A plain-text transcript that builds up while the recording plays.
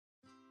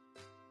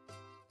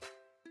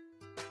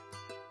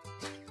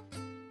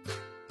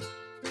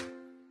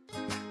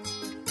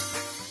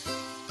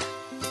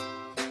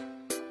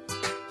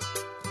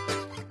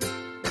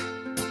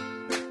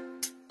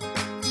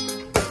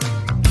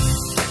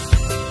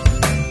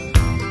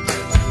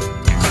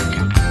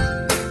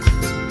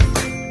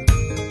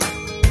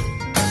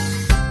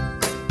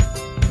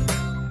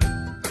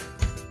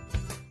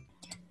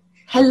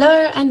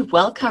Hello and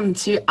welcome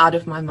to Out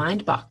of My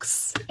Mind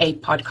Box, a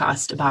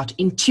podcast about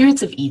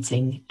intuitive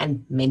eating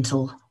and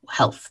mental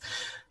health.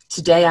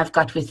 Today I've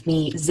got with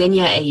me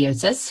Xenia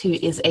Ayotis, who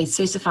is a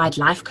certified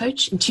life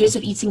coach,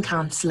 intuitive eating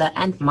counselor,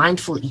 and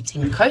mindful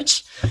eating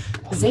coach.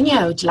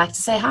 Xenia, would you like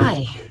to say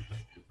hi?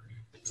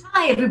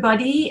 Hi,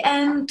 everybody,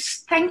 and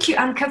thank you,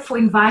 Anka, for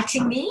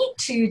inviting me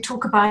to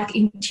talk about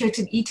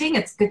intuitive eating.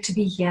 It's good to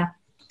be here.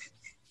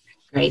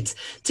 Great.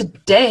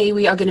 Today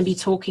we are going to be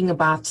talking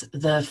about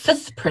the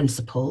fifth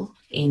principle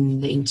in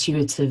the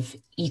intuitive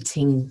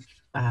eating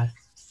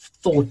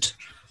thought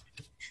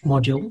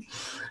module,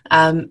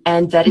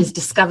 and that is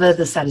discover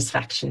the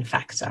satisfaction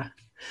factor.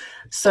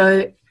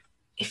 So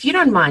if you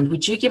don't mind,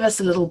 would you give us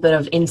a little bit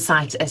of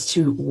insight as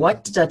to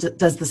what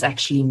does this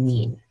actually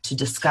mean to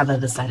discover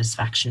the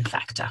satisfaction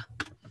factor?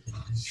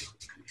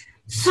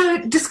 So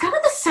discover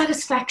the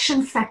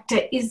satisfaction factor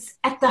is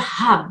at the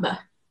hub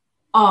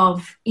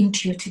of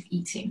intuitive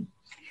eating.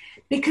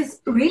 Because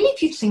really,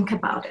 if you think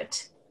about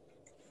it,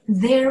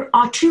 there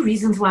are two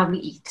reasons why we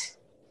eat.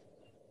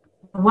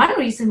 One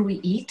reason we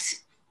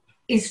eat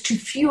is to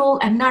fuel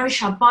and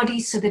nourish our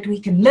bodies so that we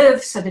can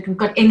live, so that we've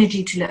got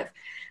energy to live.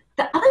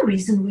 The other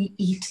reason we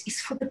eat is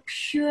for the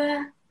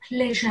pure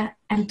pleasure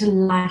and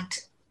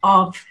delight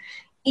of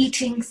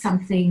eating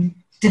something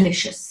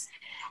delicious.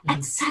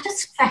 And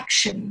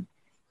satisfaction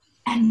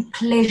and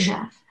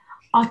pleasure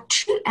are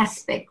two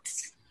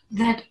aspects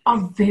that are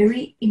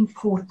very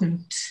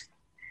important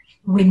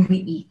when we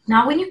eat.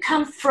 Now, when you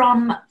come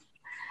from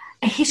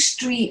a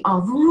history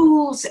of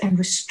rules and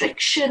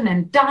restriction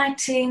and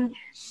dieting,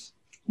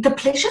 the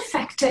pleasure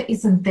factor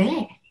isn't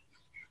there.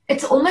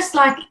 It's almost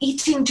like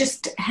eating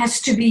just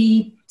has to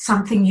be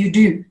something you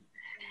do.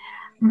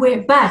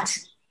 But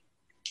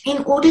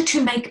in order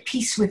to make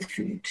peace with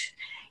food,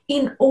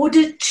 in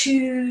order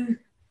to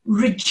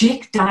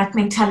reject diet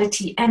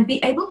mentality and be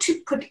able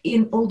to put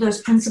in all those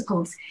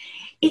principles,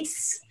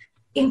 it's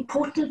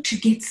important to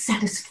get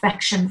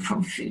satisfaction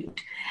from food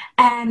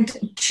and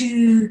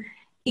to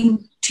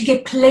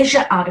get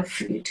pleasure out of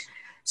food.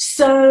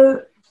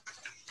 So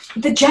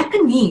the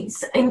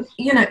Japanese, in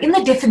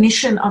the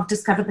definition of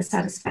discover the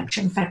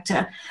satisfaction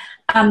factor,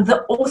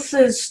 the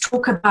authors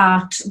talk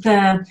about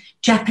the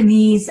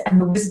Japanese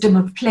and the wisdom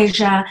of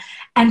pleasure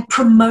and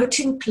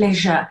promoting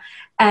pleasure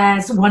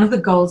as one of the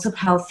goals of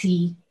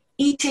healthy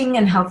eating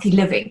and healthy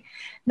living.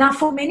 Now,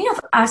 for many of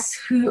us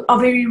who are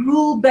very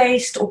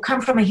rule-based or come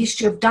from a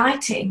history of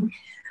dieting,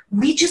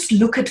 we just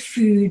look at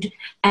food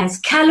as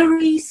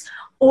calories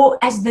or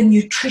as the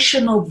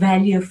nutritional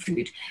value of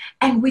food,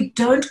 and we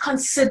don't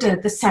consider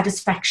the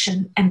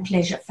satisfaction and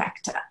pleasure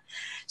factor.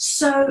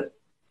 So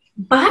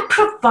by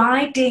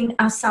providing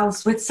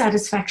ourselves with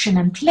satisfaction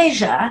and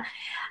pleasure,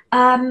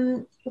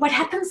 what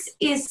happens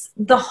is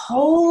the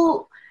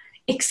whole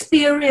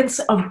experience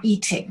of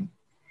eating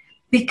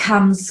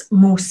becomes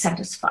more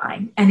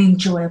satisfying and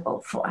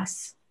enjoyable for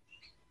us.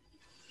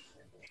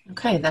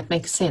 Okay, that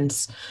makes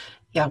sense.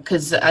 Yeah,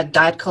 because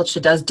diet culture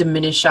does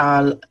diminish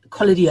our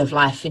quality of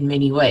life in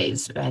many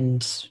ways,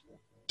 and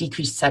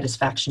decreased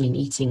satisfaction in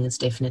eating is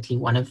definitely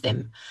one of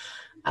them.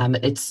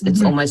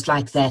 It's almost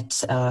like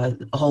that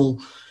whole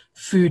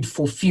food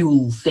for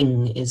fuel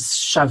thing is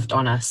shoved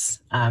on us,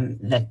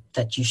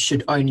 that you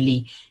should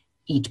only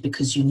eat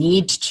because you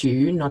need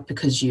to, not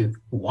because you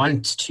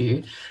want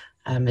to.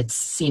 It's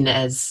seen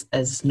as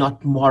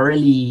not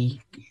morally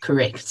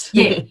correct.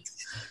 Yes.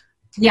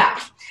 Yeah.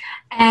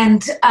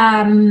 And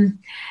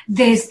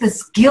there's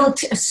this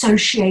guilt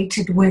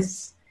associated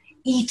with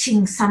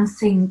eating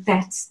something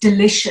that's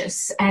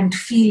delicious and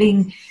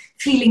feeling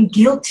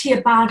guilty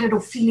about it, or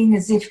feeling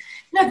as if,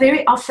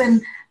 very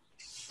often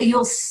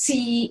you'll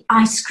see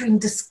ice cream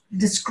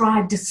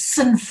described as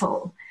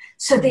sinful.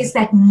 So there's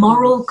that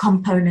moral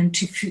component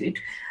to food.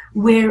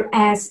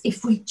 Whereas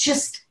if we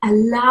just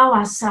allow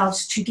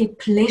ourselves to get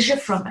pleasure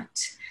from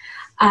it,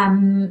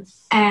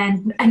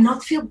 and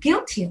not feel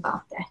guilty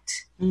about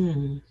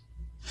that.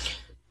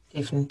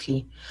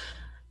 Definitely.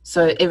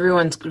 So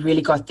everyone's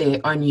really got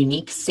their own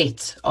unique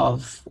set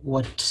of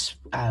what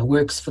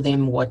works for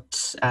them,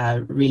 what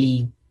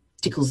really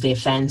tickles their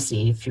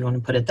fancy, if you want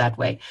to put it that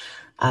way.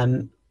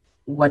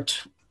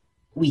 What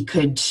we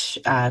could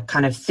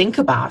kind of think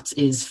about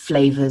is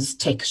flavors,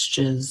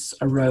 textures,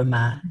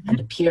 aroma, and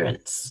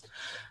appearance.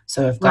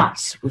 So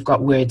we've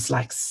got words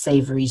like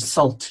savory,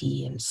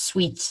 salty, and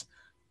sweet,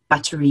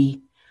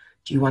 buttery.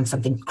 Do you want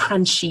something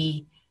crunchy?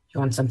 Do you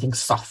want something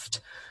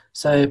soft?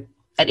 So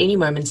at any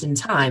moment in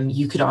time,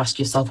 you could ask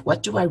yourself,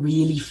 what do I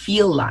really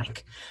feel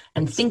like?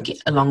 And think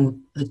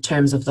along the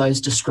terms of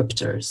those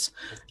descriptors,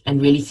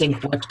 and really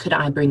think, what could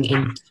I bring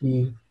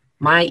into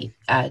my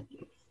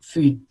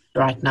food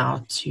right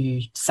now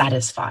to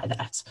satisfy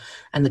that?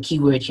 And the key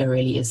word here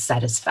really is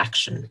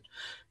satisfaction.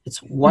 It's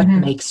what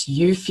makes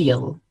you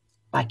feel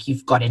like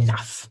you've got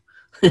enough.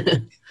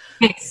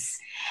 Yes.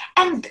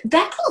 And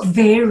that will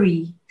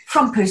vary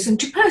from person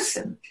to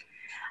person.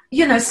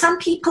 Some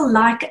people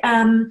like,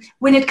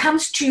 when it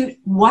comes to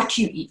what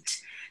you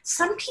eat,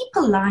 some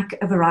people like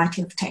a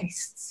variety of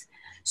tastes.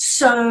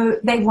 So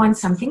they want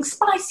something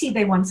spicy,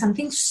 they want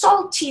something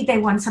salty, they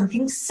want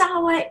something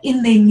sour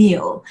in their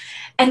meal.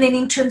 And then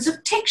in terms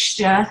of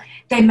texture,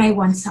 they may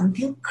want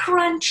something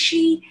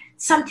crunchy,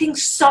 something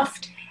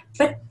soft.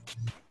 But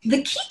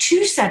the key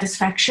to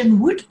satisfaction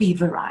would be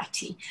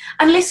variety,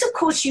 unless, of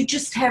course, you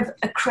just have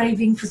a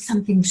craving for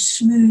something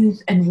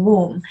smooth and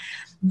warm.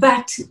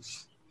 But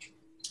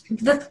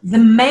the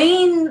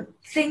main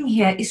thing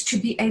here is to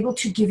be able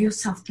to give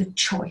yourself the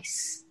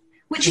choice,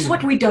 which is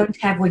what we don't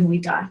have when we're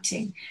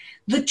dieting.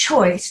 The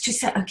choice to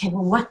say, okay,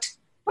 well,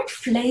 what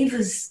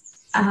flavors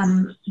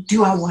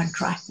do I want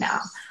right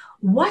now?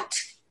 What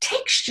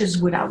textures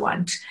would I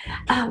want?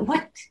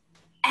 What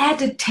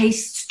added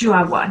tastes do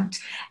I want?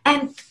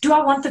 And do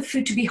I want the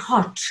food to be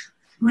hot,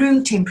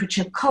 room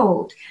temperature,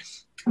 cold?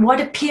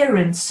 What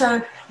appearance?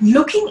 So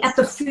looking at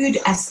the food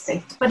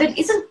aspect, but it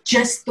isn't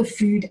just the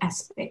food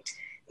aspect.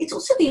 It's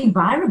also the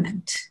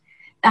environment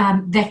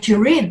that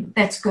you're in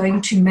that's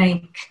going to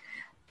make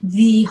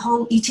the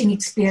whole eating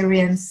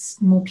experience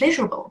more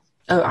pleasurable.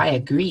 Oh, I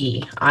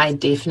agree. I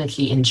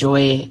definitely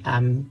enjoy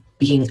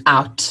being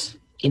out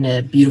in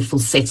a beautiful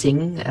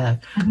setting, a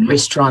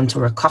restaurant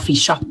or a coffee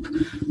shop,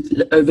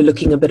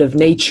 overlooking a bit of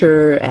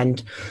nature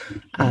and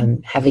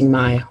having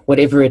my,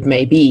 whatever it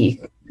may be,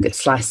 a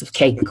slice of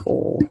cake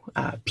or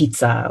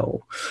pizza.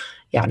 Or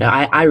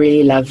I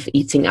really love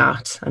eating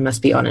out. I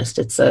must be honest.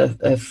 It's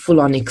a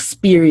full-on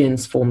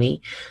experience for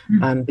me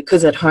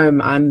because at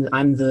home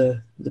I'm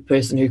the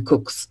person who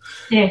cooks.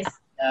 Yes.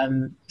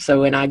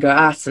 So when I go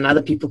out and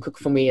other people cook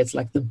for me, it's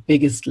like the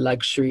biggest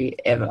luxury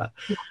ever.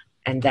 Yeah.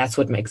 And that's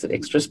what makes it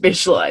extra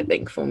special, I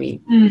think, for me.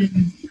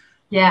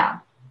 Yeah.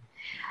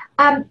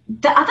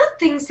 The other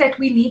things that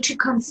we need to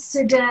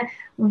consider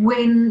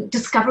when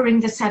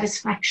discovering the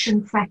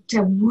satisfaction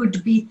factor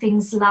would be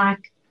things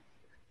like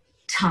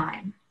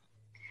time.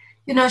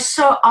 You know,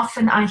 so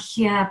often I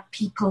hear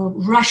people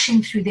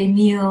rushing through their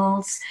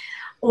meals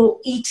or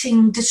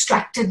eating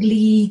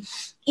distractedly,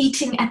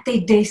 eating at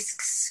their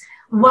desks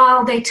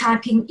while they're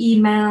typing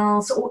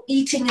emails or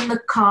eating in the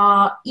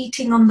car,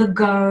 eating on the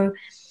go.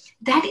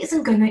 That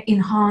isn't going to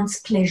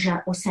enhance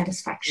pleasure or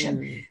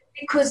satisfaction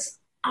because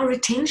our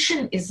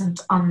attention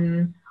isn't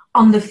on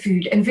the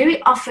food. And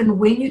very often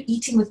when you're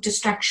eating with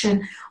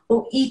distraction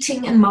or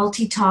eating and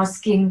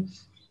multitasking,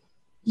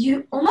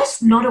 you're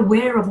almost not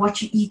aware of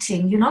what you're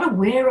eating. You're not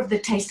aware of the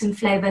taste and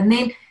flavor. And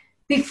then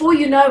before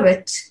you know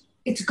it,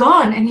 it's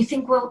gone. And you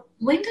think, well,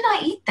 when did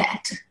I eat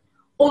that?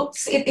 Or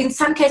in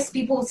some cases,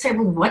 people will say,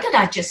 well, what did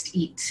I just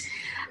eat?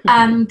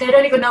 They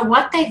don't even know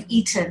what they've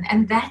eaten.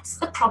 And that's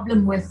the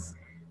problem with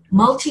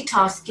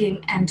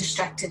multitasking and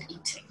distracted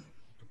eating.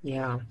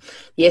 Yeah.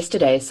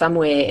 Yesterday,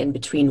 somewhere in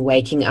between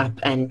waking up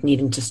and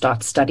needing to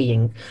start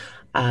studying,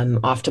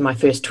 after my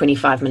first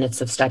 25 minutes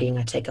of studying,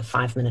 I take a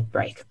 5-minute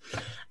break.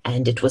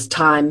 And it was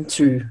time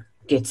to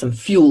get some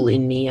fuel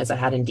in me as I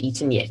hadn't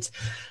eaten yet.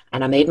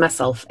 And I made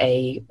myself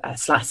a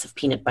slice of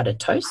peanut butter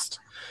toast.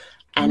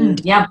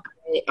 And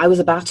I was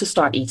about to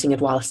start eating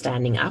it while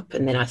standing up.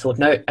 And then I thought,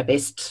 no, I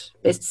best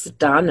sit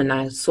down. And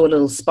I saw a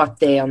little spot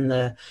there on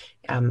the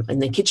in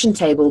the kitchen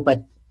table,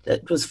 but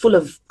it was full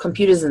of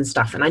computers and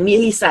stuff. And I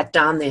nearly sat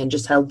down there and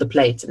just held the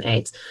plate and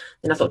ate.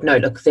 Then I thought, no,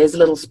 look, there's a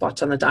little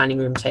spot on the dining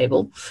room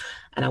table.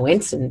 And I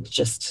went and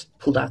just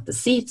pulled out the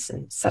seats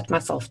and sat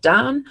myself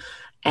down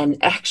and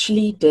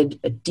actually did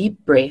a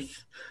deep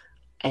breath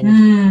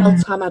and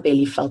felt how my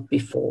belly felt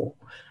before.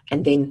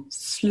 And then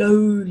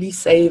slowly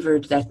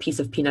savored that piece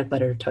of peanut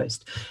butter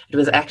toast. It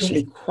was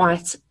actually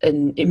quite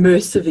an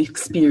immersive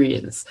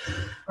experience.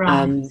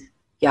 Right.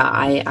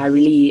 I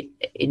really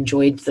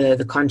enjoyed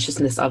the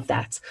consciousness of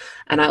that.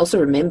 And I also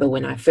remember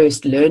when I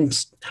first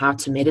learned how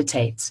to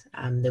meditate,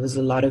 there was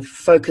a lot of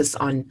focus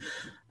on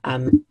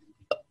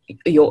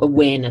your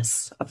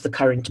awareness of the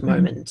current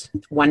moment.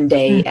 One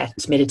day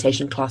at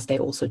meditation class, they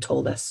also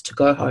told us to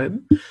go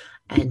home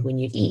and when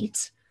you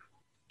eat,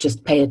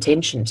 just pay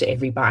attention to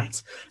every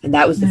bite. And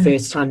that was the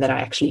first time that I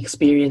actually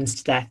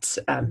experienced that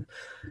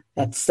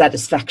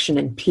satisfaction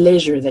and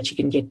pleasure that you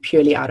can get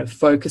purely out of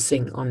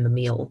focusing on the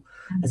meal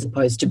as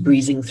opposed to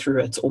breezing through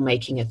it or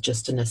making it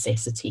just a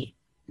necessity.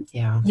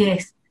 Yeah.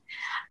 Yes.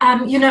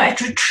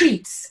 At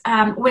retreats,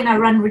 when I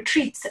run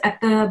retreats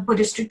at the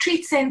Buddhist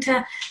Retreat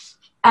Center,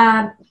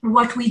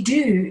 what we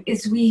do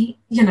is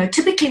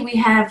typically we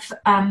have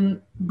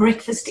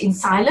breakfast in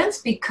silence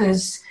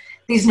because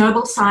there's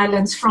noble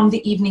silence from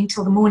the evening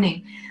till the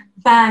morning.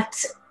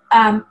 But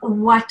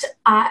what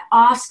I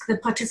ask the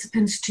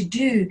participants to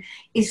do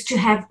is to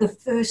have the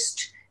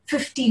first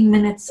 15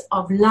 minutes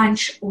of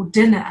lunch or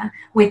dinner,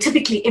 where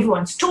typically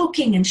everyone's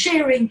talking and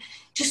sharing,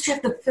 just to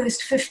have the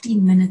first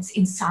 15 minutes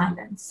in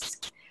silence.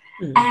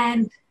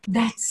 And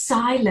that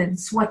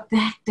silence, what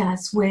that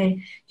does, where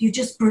you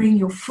just bring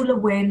your full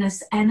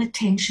awareness and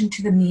attention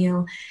to the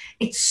meal,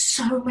 it's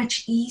so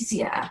much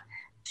easier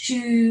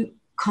to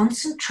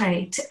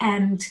concentrate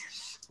and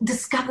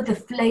discover the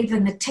flavor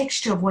and the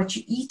texture of what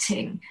you're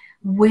eating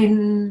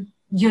when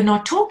you're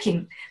not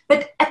talking.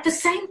 But at the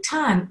same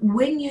time,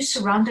 when you're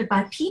surrounded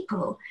by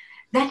people,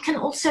 that can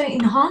also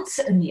enhance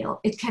a meal.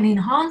 It can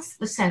enhance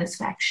the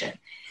satisfaction.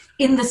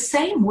 In the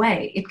same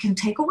way, it can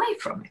take away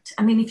from it.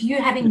 I mean, if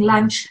you're having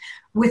lunch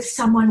with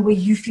someone where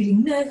you're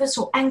feeling nervous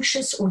or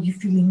anxious, or you're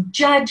feeling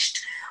judged,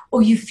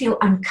 or you feel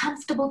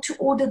uncomfortable to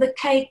order the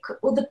cake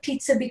or the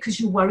pizza because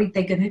you're worried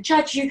they're going to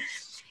judge you,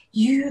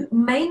 you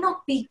may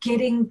not be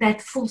getting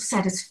that full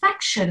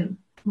satisfaction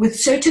with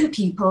certain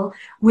people,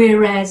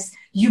 whereas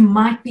you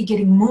might be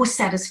getting more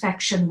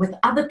satisfaction with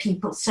other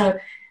people. So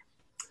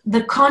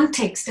the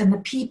context and the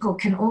people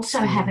can also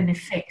have an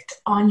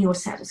effect on your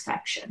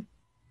satisfaction.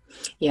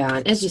 Yeah,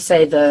 and as you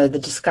say, the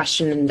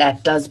discussion and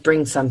that does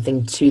bring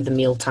something to the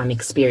mealtime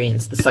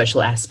experience, the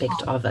social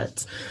aspect of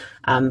it.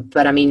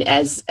 But I mean,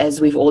 as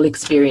we've all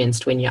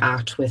experienced when you're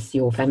out with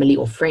your family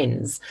or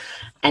friends,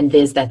 and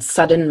there's that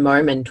sudden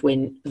moment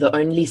when the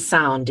only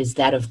sound is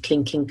that of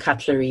clinking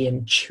cutlery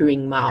and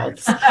chewing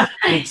mouths,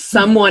 and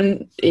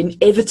someone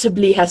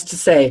inevitably has to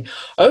say,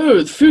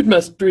 "Oh, the food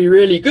must be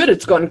really good.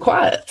 It's gone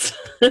quiet."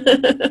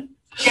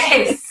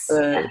 Yes.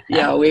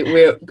 Yeah,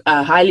 we're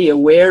highly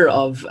aware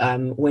of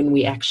when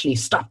we actually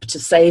stop to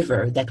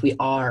savor that we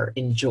are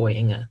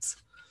enjoying it.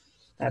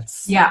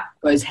 That's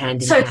goes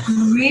hand in hand. So it's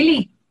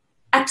really,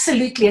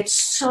 absolutely, it's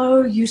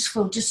so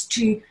useful just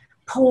to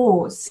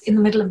pause in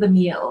the middle of the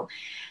meal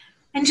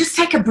and just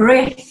take a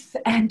breath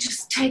and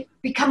just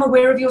become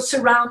aware of your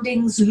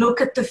surroundings, look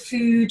at the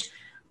food,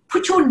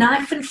 put your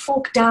knife and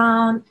fork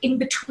down in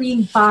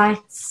between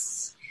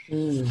bites.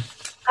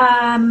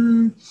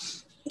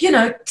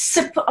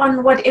 Sip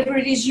on whatever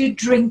it is you're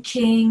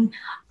drinking,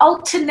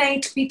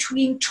 alternate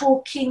between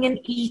talking and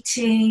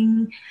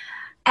eating,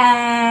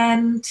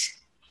 and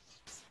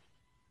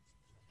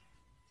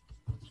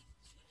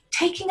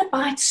taking a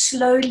bite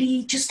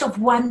slowly, just of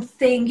one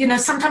thing. You know,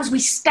 sometimes we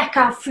stack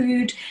our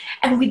food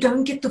and we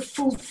don't get the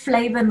full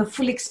flavor and the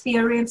full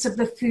experience of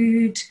the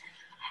food.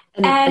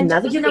 And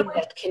another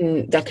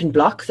thing that can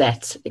block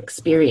that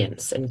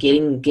experience and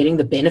getting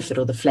the benefit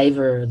or the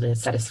flavor or the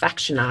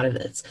satisfaction out of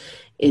it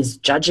is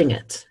judging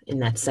it in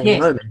that same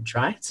moment,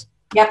 right?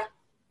 Yep,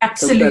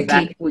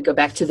 absolutely. So we go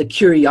back to the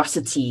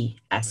curiosity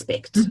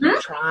aspect.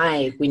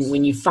 Try,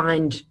 when you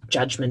find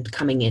judgment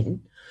coming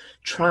in,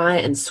 try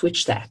and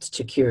switch that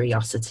to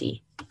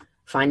curiosity,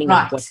 finding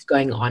out what's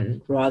going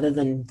on rather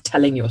than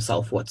telling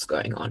yourself what's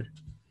going on.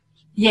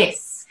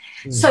 Yes.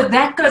 So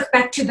that goes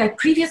back to that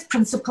previous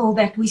principle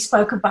that we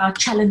spoke about,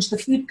 challenge the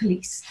food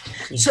police.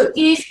 Yes. So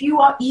if you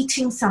are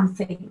eating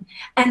something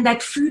and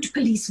that food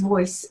police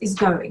voice is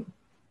going,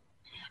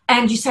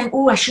 and you're saying,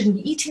 oh, I shouldn't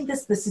be eating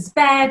this, this is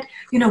bad,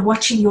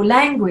 watching your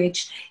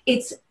language,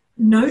 it's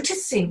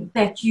noticing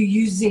that you're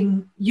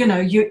using,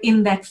 you're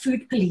in that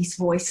food police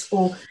voice,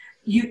 or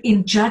you're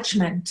in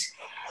judgment,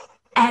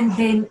 and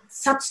then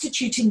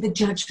substituting the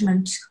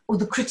judgment or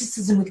the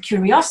criticism with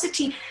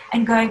curiosity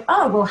and going,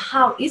 oh, well,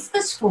 how is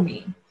this for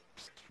me?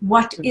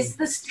 What is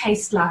this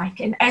taste like?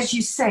 And as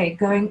you say,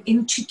 going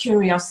into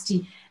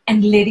curiosity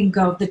and letting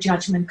go of the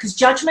judgment, because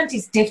judgment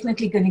is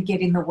definitely going to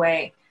get in the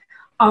way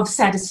of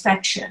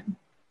satisfaction.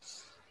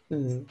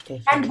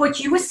 And what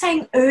you were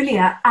saying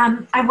earlier,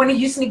 I want to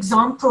use an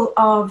example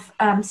of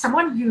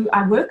someone who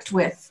I worked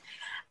with,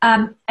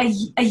 a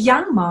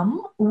young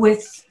mom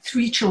with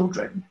 3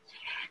 children.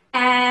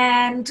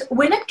 And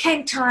when it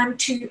came time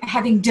to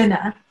having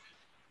dinner,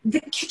 the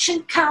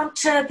kitchen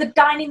counter, the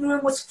dining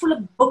room was full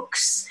of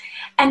books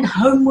and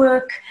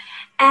homework,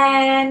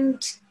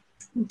 and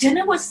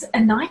dinner was a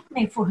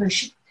nightmare for her.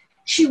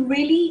 She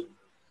really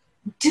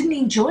didn't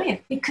enjoy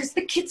it because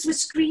the kids were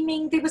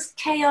screaming, there was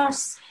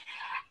chaos,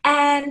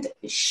 and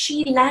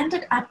she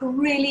landed up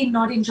really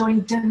not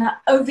enjoying dinner,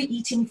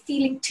 overeating,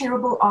 feeling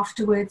terrible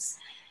afterwards.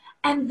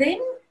 And then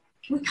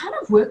we kind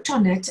of worked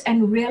on it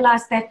and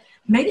realized that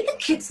maybe the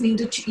kids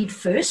needed to eat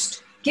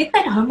first, get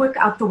that homework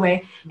out the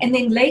way, and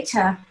then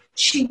later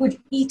she would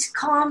eat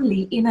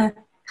calmly in a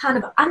kind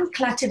of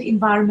uncluttered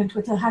environment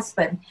with her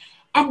husband.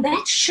 And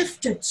that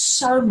shifted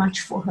so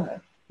much for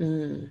her.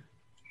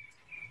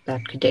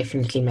 That could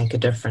definitely make a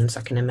difference,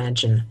 I can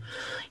imagine.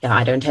 Yeah,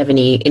 I don't have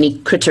any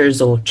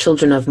critters or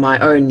children of my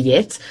own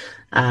yet.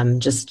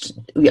 Just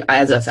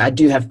as I said, I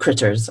do have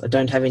critters. I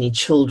don't have any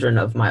children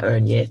of my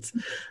own yet.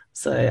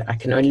 So I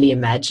can only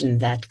imagine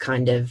that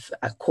kind of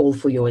a call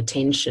for your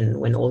attention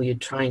when all you're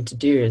trying to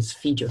do is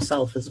feed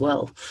yourself as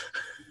well.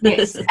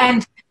 Yes,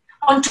 and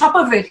on top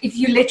of it, if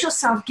you let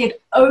yourself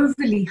get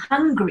overly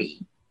hungry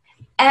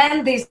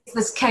and there's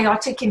this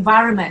chaotic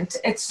environment,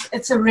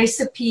 it's a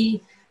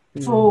recipe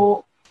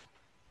for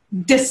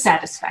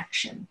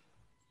dissatisfaction.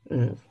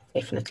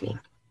 Definitely.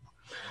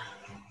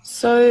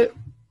 So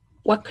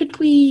what could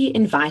we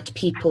invite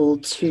people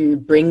to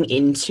bring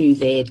into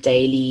their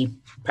daily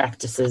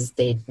practices,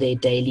 their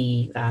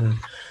daily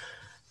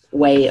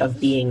way of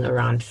being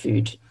around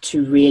food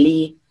to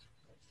really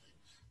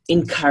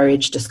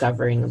encourage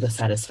discovering the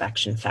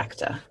satisfaction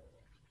factor?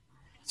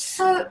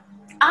 So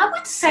I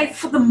would say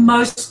for the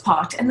most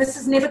part, and this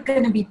is never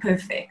going to be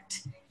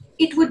perfect,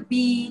 it would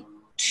be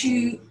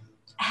to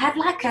have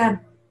like a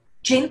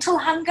gentle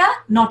hunger,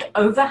 not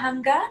over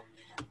hunger,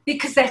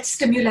 because that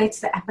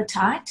stimulates the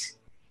appetite.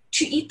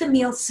 to eat the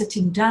meal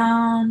sitting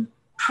down,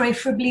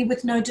 preferably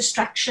with no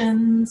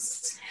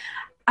distractions,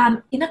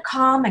 in a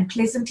calm and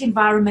pleasant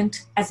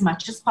environment as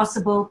much as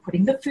possible,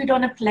 putting the food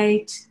on a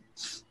plate,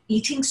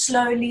 eating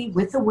slowly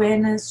with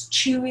awareness,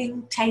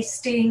 chewing,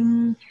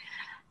 tasting,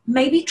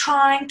 maybe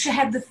trying to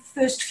have the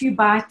first few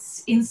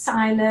bites in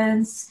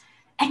silence,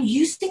 and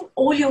using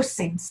all your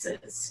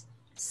senses: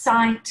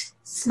 sight,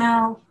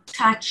 smell,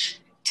 touch,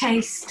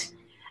 taste,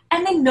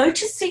 and then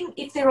noticing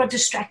if there are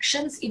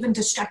distractions, even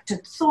distracted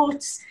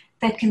thoughts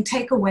that can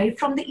take away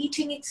from the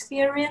eating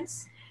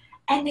experience,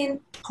 and then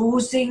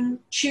pausing,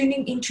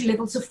 tuning into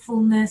levels of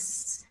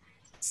fullness,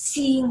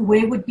 seeing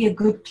where would be a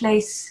good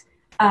place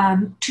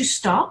to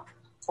stop.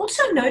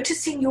 Also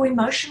noticing your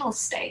emotional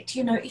state.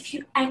 If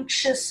you're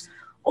anxious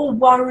or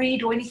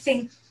worried or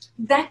anything,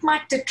 that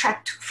might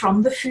detract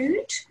from the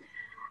food.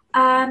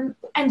 And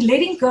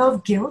letting go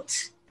of guilt,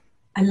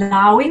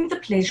 allowing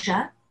the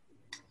pleasure,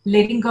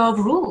 letting go of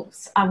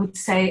rules, I would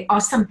say,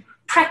 are some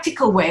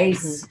practical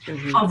ways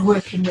of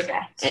working with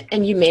that.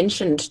 And you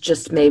mentioned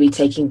just maybe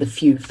taking the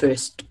few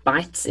first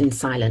bites in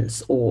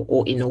silence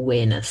or in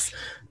awareness.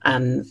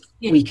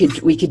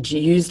 Yes. We could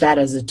use that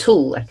as a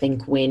tool, I think,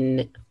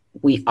 when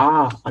we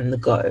are on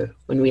the go,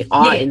 when we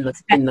are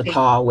in the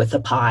car with a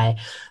pie.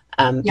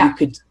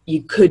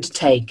 You could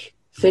take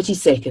 30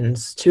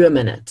 seconds to a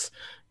minute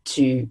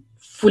to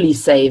fully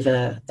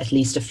savor at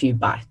least a few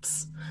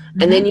bites.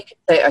 And then you can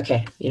say,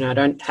 okay, I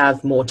don't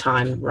have more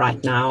time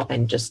right now,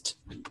 and just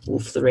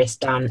wolf the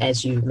rest down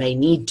as you may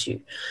need to.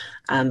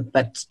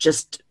 But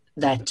just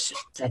that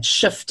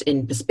shift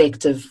in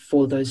perspective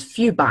for those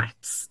few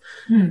bites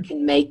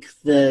can make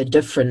the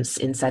difference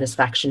in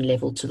satisfaction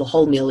level to the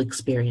whole meal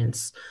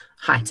experience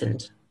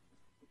heightened.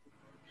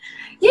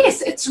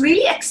 Yes, it's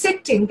really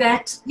accepting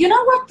that, you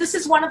know what, this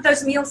is one of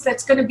those meals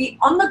that's going to be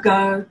on the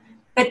go,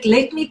 but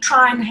let me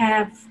try and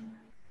have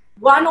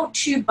 1 or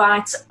 2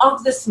 bites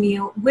of this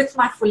meal with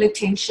my full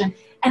attention,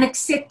 and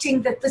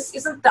accepting that this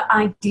isn't the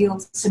ideal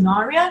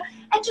scenario,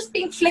 and just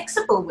being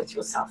flexible with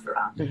yourself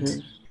around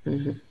it.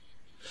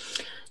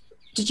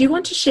 Did you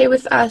want to share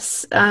with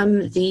us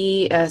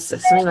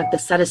something like the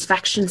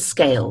satisfaction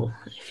scale,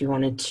 if you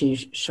wanted to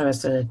show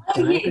us a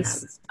diagram?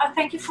 Yes.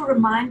 Thank you for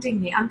reminding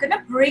me. I'm going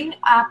to bring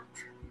up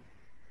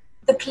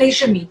the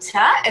pleasure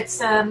meter. It's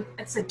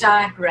a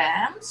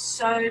diagram,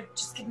 so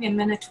just give me a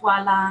minute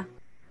while I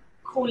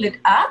call it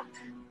up.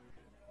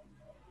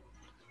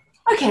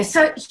 Okay,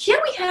 so here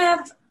we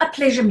have a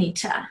pleasure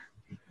meter.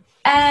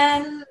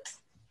 And,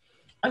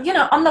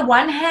 on the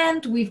one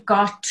hand, we've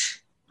got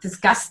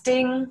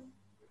disgusting.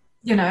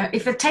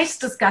 If it tastes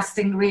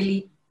disgusting,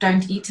 really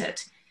don't eat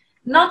it.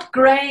 Not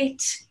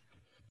great,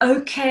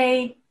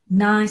 okay,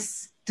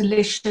 nice,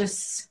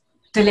 delicious,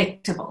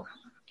 delectable.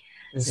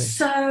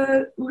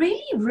 So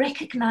really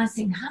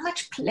recognizing how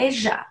much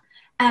pleasure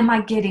am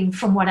I getting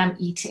from what I'm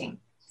eating.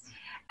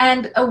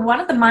 And one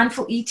of the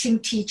mindful eating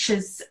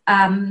teachers,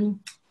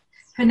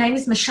 her name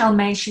is Michelle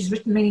May. She's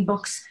written many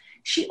books.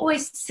 She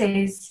always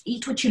says,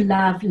 eat what you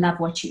love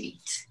what you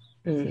eat.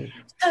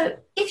 So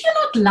if you're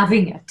not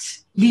loving it,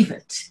 leave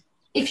it.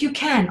 If you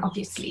can,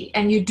 obviously,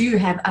 and you do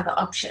have other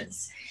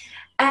options.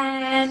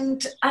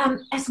 And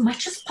as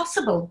much as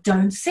possible,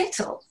 don't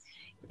settle.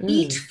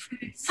 Eat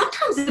food.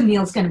 Sometimes the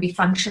meal's going to be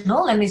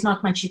functional and there's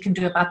not much you can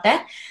do about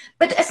that.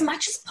 But as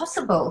much as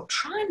possible,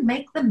 try and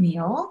make the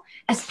meal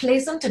as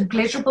pleasant and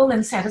pleasurable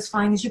and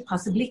satisfying as you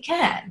possibly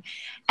can.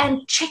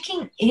 And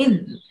checking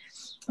in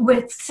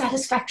with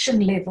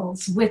satisfaction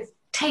levels, with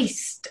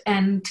taste,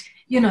 and,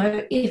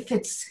 if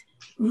it's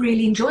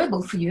really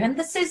enjoyable for you. And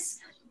this is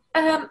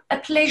a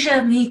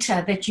pleasure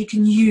meter that you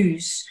can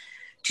use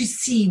to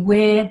see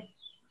where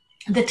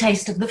the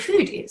taste of the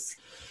food is.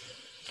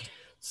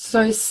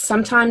 So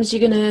sometimes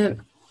you're going to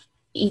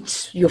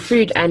eat your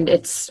food and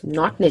it's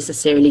not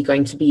necessarily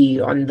going to be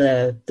on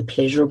the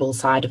pleasurable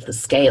side of the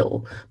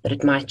scale, but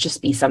it might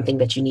just be something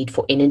that you need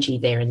for energy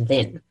there and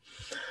then.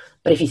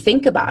 But if you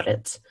think about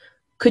it,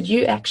 could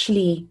you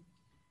actually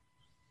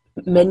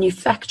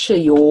manufacture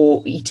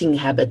your eating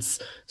habits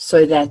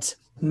so that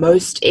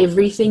most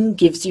everything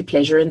gives you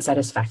pleasure and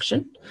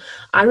satisfaction?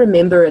 I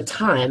remember a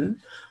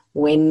time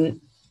when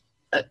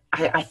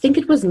I think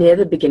it was near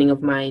the beginning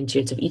of my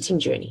intuitive eating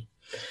journey,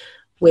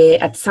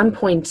 where at some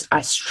point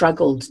I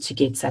struggled to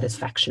get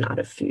satisfaction out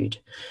of food.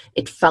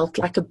 It felt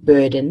like a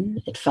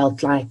burden. It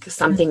felt like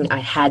something I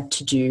had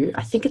to do.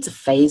 I think it's a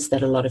phase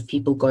that a lot of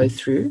people go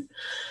through.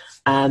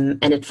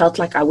 And it felt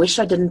like I wish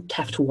I didn't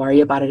have to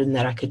worry about it, and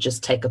that I could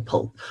just take a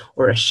pill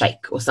or a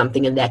shake or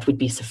something and that would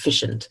be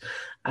sufficient,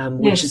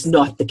 which is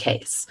not the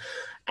case.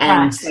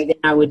 And so then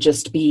I would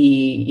just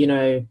be,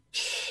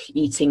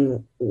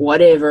 eating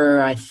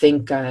whatever I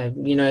think,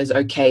 is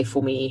okay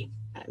for me.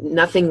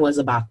 Nothing was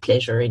about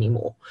pleasure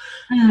anymore.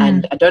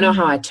 And I don't know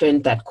how I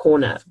turned that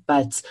corner,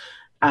 but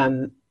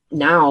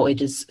now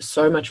it is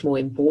so much more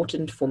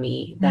important for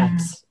me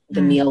that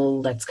the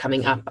meal that's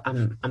coming up,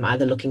 I'm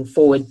either looking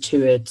forward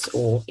to it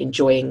or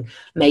enjoying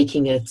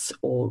making it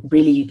or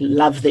really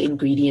love the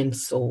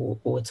ingredients or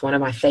it's one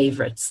of my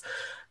favorites.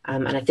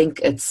 And I think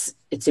it's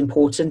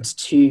important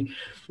to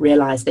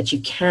realize that you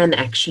can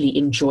actually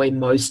enjoy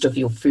most of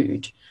your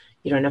food.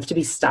 You don't have to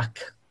be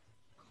stuck.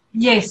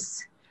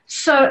 Yes.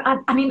 So,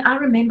 I mean, I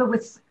remember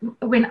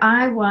when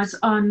I was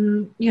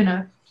on,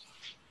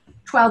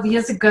 12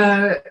 years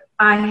ago,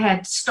 I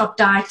had stopped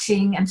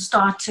dieting and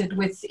started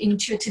with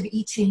intuitive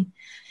eating.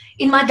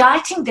 In my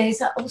dieting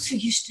days, I also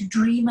used to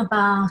dream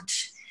about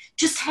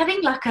just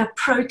having like a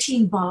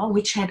protein bar,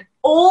 which had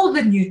all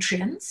the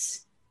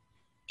nutrients,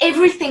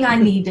 everything I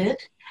needed,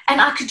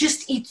 and I could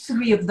just eat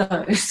 3 of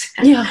those.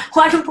 Yeah.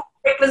 Quite important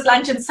breakfast,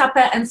 lunch, and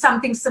supper, and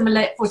something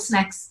similar for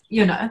snacks,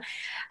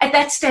 At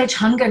that stage,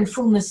 hunger and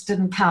fullness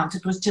didn't count.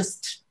 It was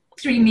just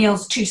 3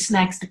 meals, 2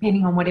 snacks,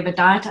 depending on whatever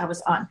diet I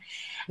was on.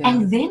 Yeah.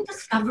 And then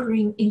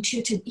discovering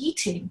intuitive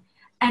eating,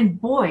 and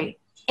boy,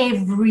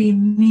 every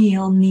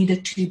meal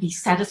needed to be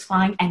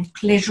satisfying and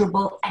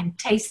pleasurable and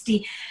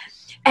tasty.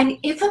 And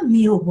if a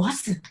meal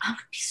wasn't, I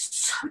would be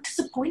so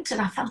disappointed.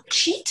 I felt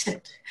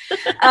cheated.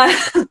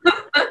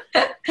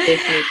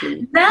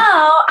 Definitely.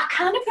 Now, I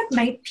kind of have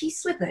made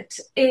peace with it.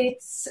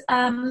 It's,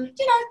 some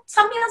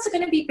meals are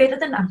going to be better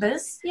than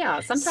others. Yeah,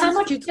 sometimes some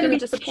are it's going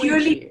to be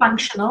purely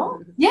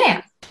functional.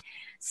 Yeah.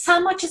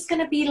 Some are just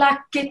going to be like,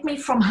 get me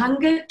from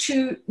hunger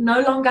to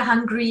no longer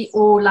hungry,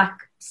 or like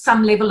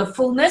some level of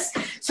fullness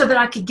so that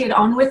I could get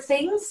on with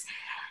things.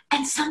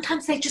 And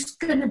sometimes they're just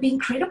going to be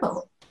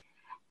incredible.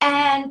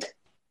 And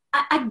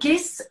I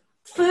guess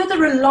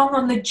further along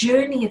on the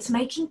journey, it's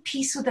making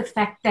peace with the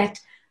fact that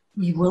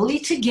you will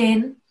eat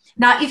again.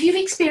 Now, if you've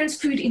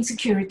experienced food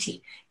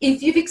insecurity,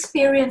 if you've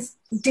experienced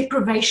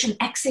deprivation,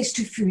 access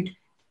to food,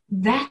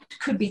 that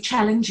could be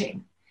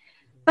challenging.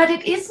 But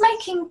it is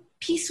making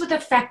peace with the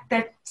fact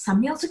that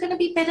some meals are going to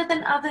be better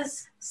than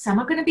others. Some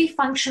are going to be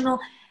functional.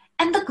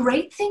 And the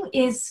great thing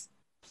is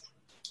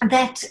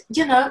that,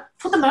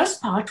 for the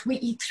most part, we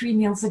eat 3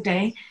 meals a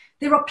day.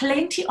 There are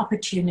plenty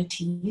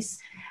opportunities.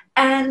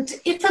 And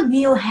if a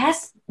meal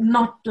has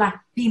not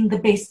been the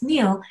best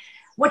meal,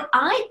 what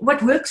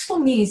works for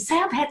me is, say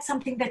I've had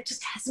something that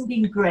just hasn't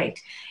been great.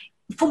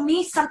 For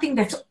me, something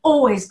that's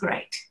always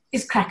great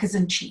is crackers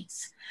and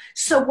cheese.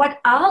 So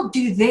what I'll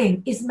do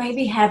then is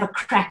maybe have a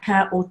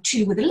cracker or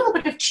 2 with a little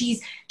bit of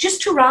cheese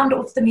just to round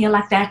off the meal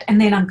like that, and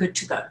then I'm good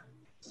to go.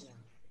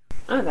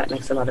 Oh, that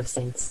makes a lot of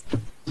sense.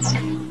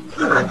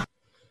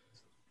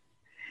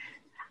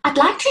 I'd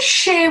like to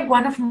share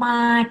one of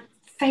my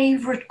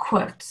favorite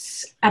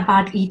quotes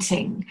about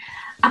eating.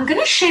 I'm going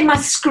to share my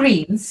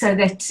screen so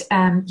that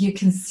you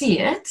can see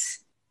it.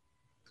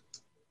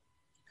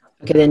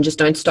 Okay, then just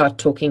don't start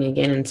talking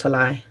again until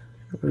I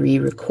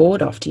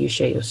re-record after you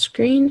share your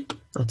screen.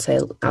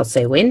 I'll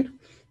say when.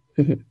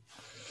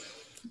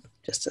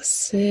 Just a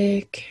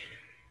sec.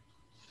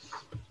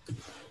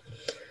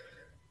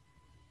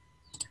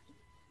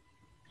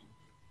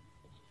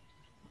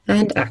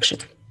 And action.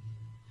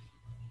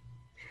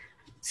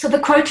 So the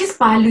quote is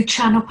by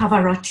Luciano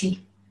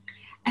Pavarotti,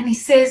 and he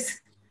says,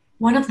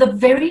 "One of the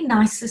very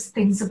nicest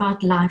things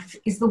about life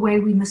is the way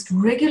we must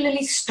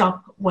regularly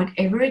stop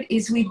whatever it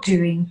is we're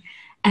doing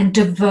and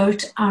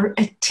devote our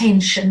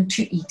attention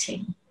to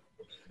eating."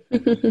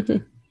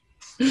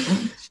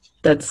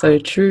 That's so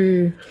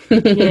true.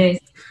 Yes.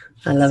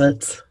 I love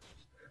it.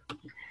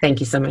 Thank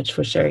you so much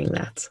for sharing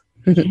that.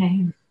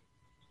 Okay.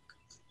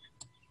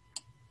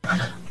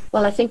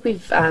 Well, I think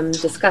we've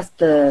discussed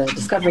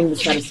discovering the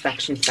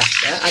satisfaction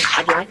factor.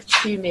 I'd like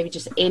to maybe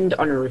just end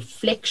on a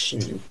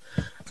reflection,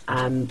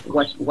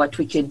 what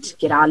we could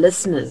get our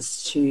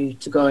listeners to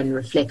go and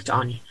reflect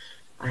on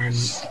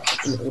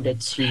in order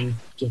to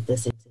get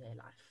this into their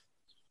life.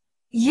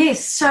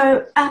 Yes,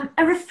 so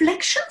a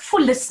reflection for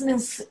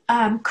listeners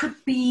could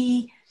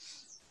be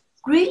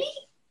really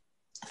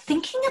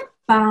thinking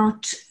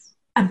about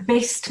a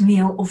best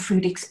meal or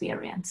food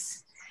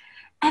experience,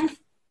 and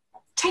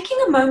taking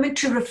a moment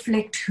to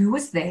reflect who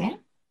was there,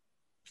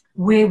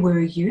 where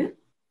were you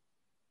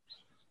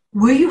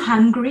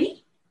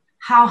hungry,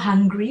 how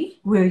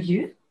hungry were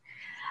you,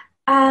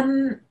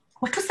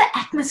 what was the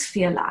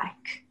atmosphere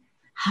like,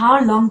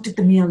 how long did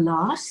the meal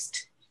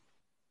last,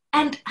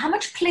 and how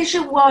much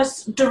pleasure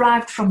was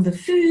derived from the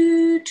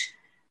food,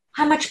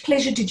 how much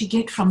pleasure did you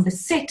get from the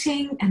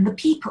setting and the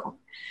people.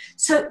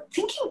 So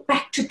thinking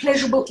back to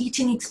pleasurable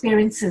eating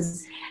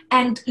experiences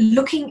and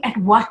looking at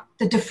what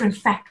the different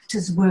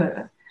factors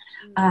were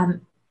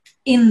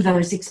in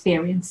those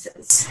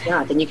experiences.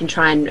 Yeah, then you can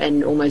try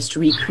and almost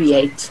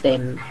recreate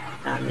them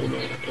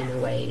in a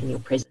way in your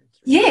present.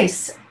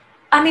 Yes.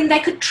 I mean, they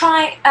could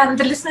try,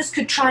 the listeners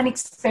could try and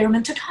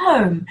experiment at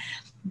home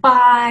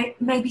by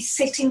maybe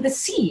setting the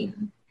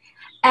scene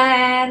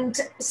and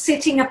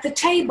setting up the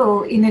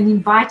table in an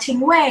inviting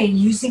way,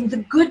 using the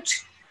good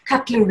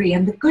cutlery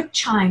and the good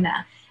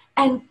china,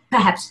 and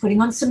perhaps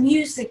putting on some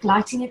music,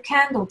 lighting a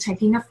candle,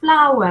 taking a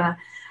flower,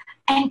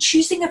 and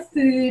choosing a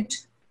food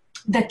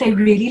that they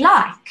really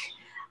like,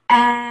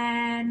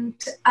 and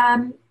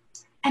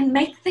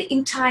make the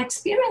entire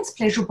experience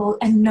pleasurable,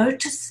 and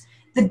notice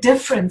the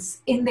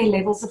difference in their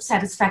levels of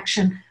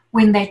satisfaction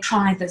when they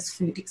try this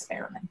food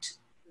experiment.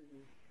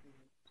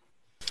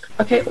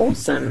 Okay,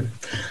 awesome.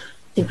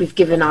 I think we've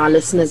given our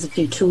listeners a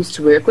few tools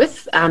to work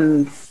with.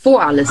 For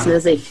our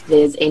listeners, if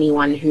there's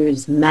anyone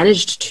who's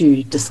managed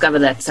to discover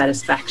that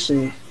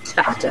satisfaction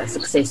factor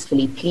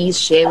successfully, please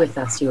share with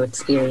us your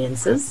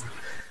experiences.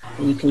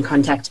 And you can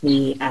contact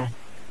me at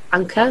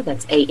Anke,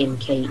 that's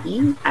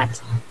ANKE,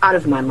 at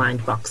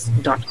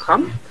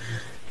outofmymindbox.com.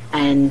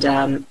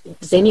 And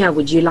Xenia,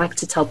 would you like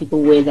to tell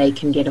people where they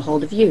can get a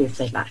hold of you if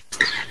they'd like?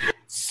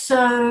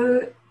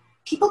 So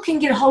people can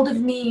get a hold of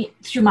me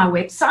through my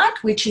website,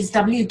 which is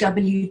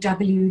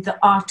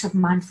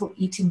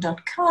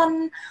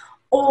www.theartofmindfuleating.com,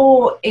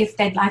 or if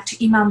they'd like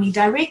to email me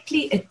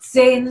directly, it's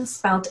Xen,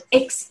 spelled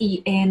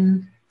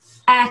XEN,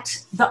 at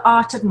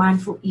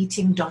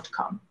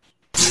theartofmindfuleating.com.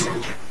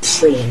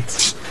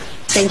 Brilliant.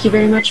 Thank you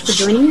very much for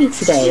joining me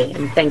today,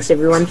 and thanks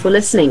everyone for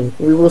listening.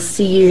 We will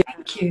see you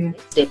Thank you.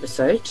 next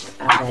episode.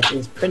 That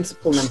is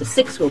principle number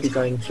 6 we'll be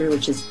going through,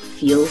 which is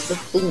feels of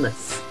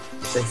fullness.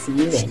 So see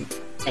you then.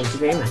 Thank you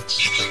very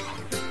much.